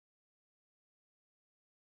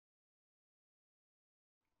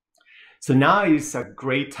So now is a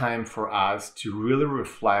great time for us to really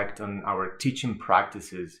reflect on our teaching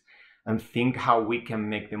practices and think how we can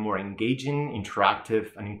make them more engaging,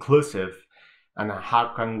 interactive, and inclusive, and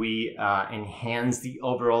how can we enhance the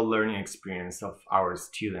overall learning experience of our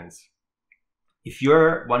students. If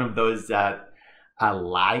you're one of those that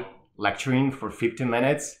like lecturing for 15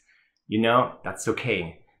 minutes, that's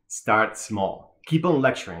okay. Start small. Keep on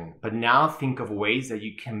lecturing, but now think of ways that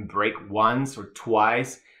you can break once or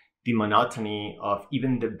twice the monotony of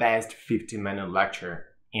even the best 15-minute lecture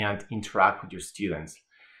and interact with your students.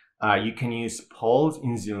 You can use polls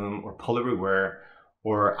in Zoom or poll everywhere,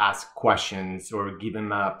 or ask questions, or give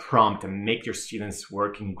them a prompt and make your students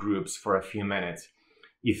work in groups for a few minutes.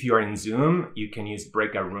 If you're in Zoom, you can use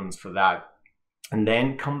breakout rooms for that. And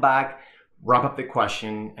then come back, wrap up the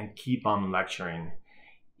question, and keep on lecturing.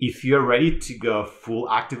 If you're ready to go full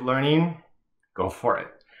active learning, go for it.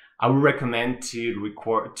 I would recommend to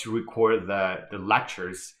record the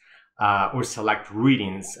lectures or select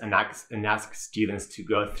readings and ask students to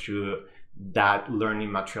go through that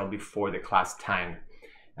learning material before the class time.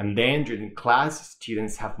 And then during class,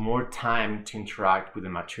 students have more time to interact with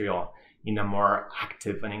the material in a more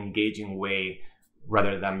active and engaging way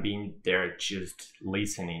rather than being there just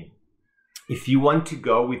listening. If you want to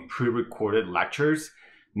go with pre-recorded lectures,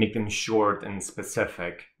 make them short and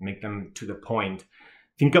specific, make them to the point.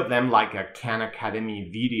 Think of them like a Khan Academy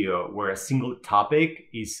video where a single topic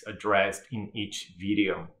is addressed in each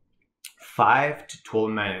video. 5 to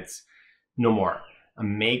 12 minutes, no more,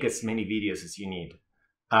 and make as many videos as you need.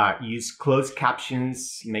 Use closed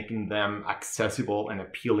captions, making them accessible and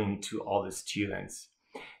appealing to all the students.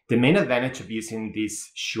 The main advantage of using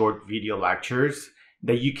these short video lectures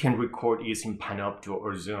that you can record using Panopto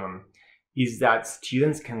or Zoom is that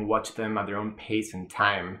students can watch them at their own pace and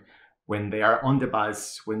time, when they are on the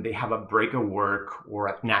bus, when they have a break at work, or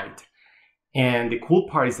at night. And the cool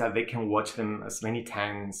part is that they can watch them as many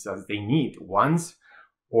times as they need, once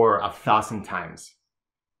or 1,000 times.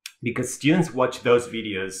 Because students watch those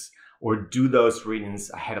videos or do those readings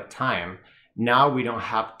ahead of time, now we don't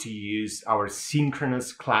have to use our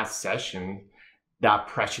synchronous class session, that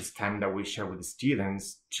precious time that we share with the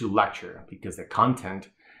students, to lecture, because the content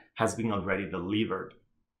has been already delivered.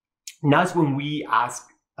 Now is when we ask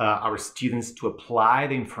our students to apply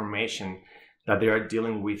the information that they are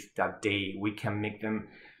dealing with that day. We can make them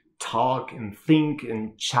talk and think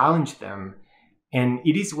and challenge them. And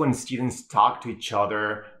it is when students talk to each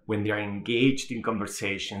other, when they are engaged in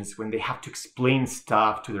conversations, when they have to explain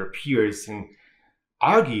stuff to their peers and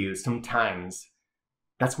argue sometimes,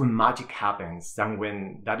 that's when magic happens,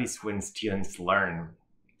 and that is when students learn.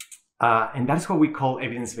 And that's what we call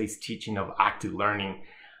evidence-based teaching of active learning.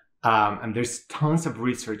 And there's tons of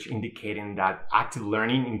research indicating that active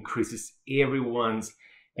learning increases everyone's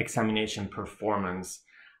examination performance,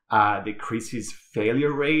 decreases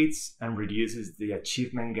failure rates, and reduces the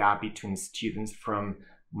achievement gap between students from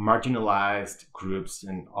marginalized groups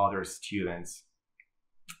and other students.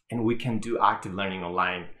 And we can do active learning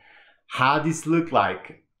online. How does this look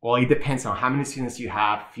like? Well, it depends on how many students you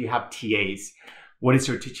have. If you have TAs, what is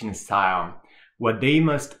your teaching style? What they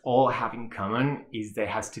must all have in common is there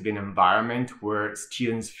has to be an environment where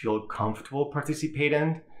students feel comfortable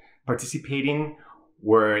participating,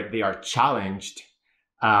 where they are challenged,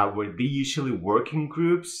 where they usually work in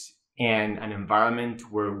groups, and an environment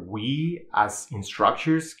where we as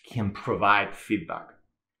instructors can provide feedback.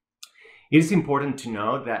 It is important to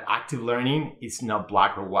know that active learning is not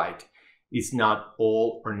black or white. It's not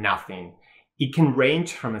all or nothing. It can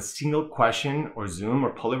range from a single question or Zoom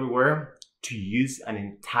or poll everywhere to use an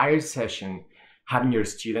entire session having your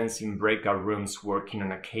students in breakout rooms working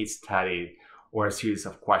on a case study or a series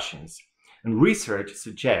of questions. And research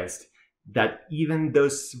suggests that even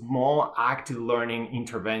those small active learning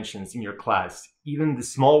interventions in your class, even the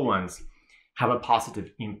small ones, have a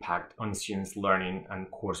positive impact on students' learning and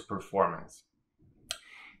course performance.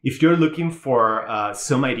 If you're looking for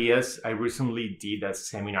some ideas, I recently did a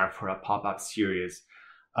seminar for a pop-up series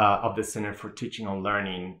of the Center for Teaching and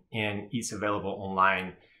Learning, and it's available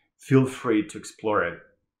online. Feel free to explore it.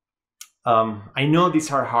 I know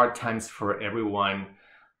these are hard times for everyone,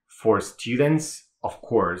 for students, of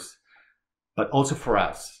course, but also for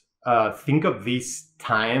us. Think of this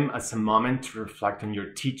time as a moment to reflect on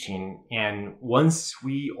your teaching, and once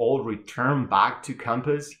we all return back to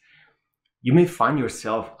campus, you may find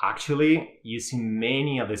yourself actually using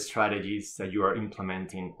many of the strategies that you are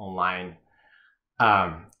implementing online.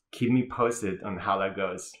 Keep me posted on how that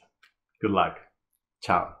goes. Good luck.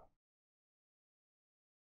 Ciao.